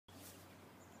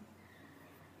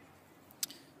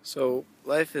So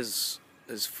life is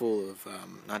full of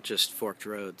not just forked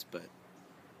roads, but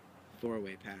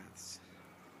four-way paths.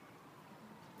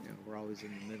 We're always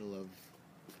in the middle of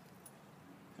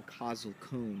a causal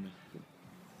cone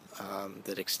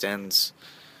that extends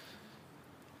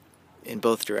in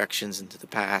both directions into the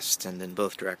past and in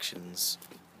both directions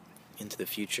into the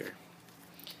future.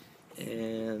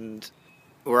 And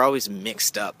we're always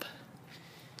mixed up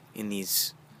in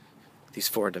these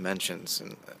four dimensions,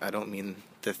 and I don't mean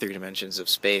the three dimensions of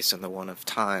space and the one of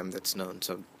time that's known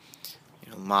to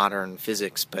modern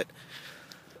physics, but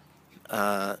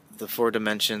the four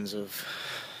dimensions of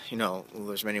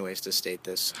there's many ways to state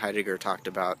this. Heidegger talked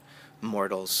about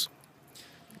mortals,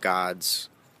 gods,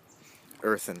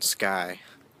 earth, and sky.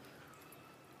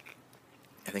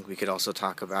 I think we could also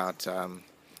talk about a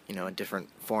different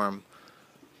form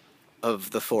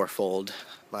of the fourfold,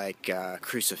 like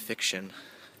crucifixion,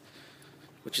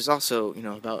 which is also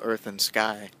about earth and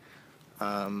sky.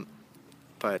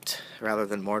 But rather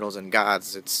than mortals and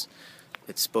gods, it's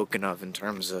spoken of in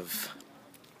terms of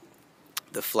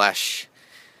the flesh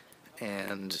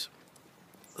and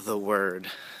the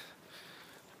word,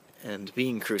 and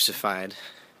being crucified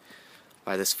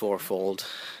by this fourfold,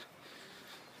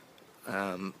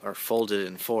 or folded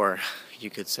in four, you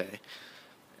could say.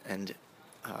 And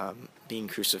being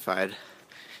crucified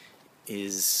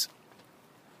is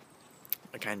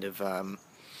a kind of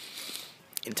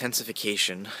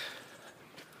intensification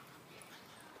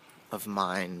of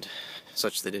mind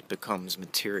such that it becomes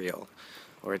material,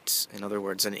 or it's, in other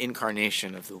words, an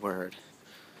incarnation of the word,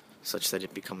 such that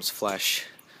it becomes flesh,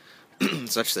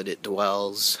 such that it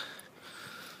dwells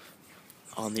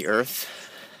on the earth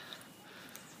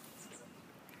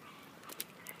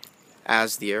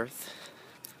as the earth,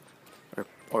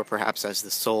 or perhaps as the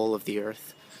soul of the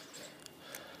earth,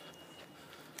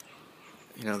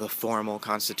 the formal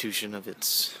constitution of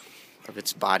its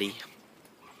body.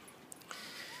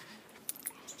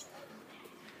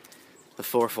 The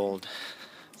fourfold: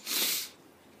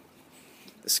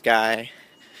 the sky,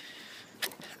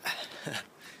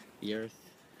 the earth,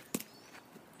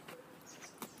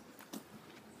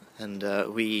 and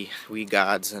we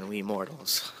gods and we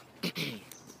mortals.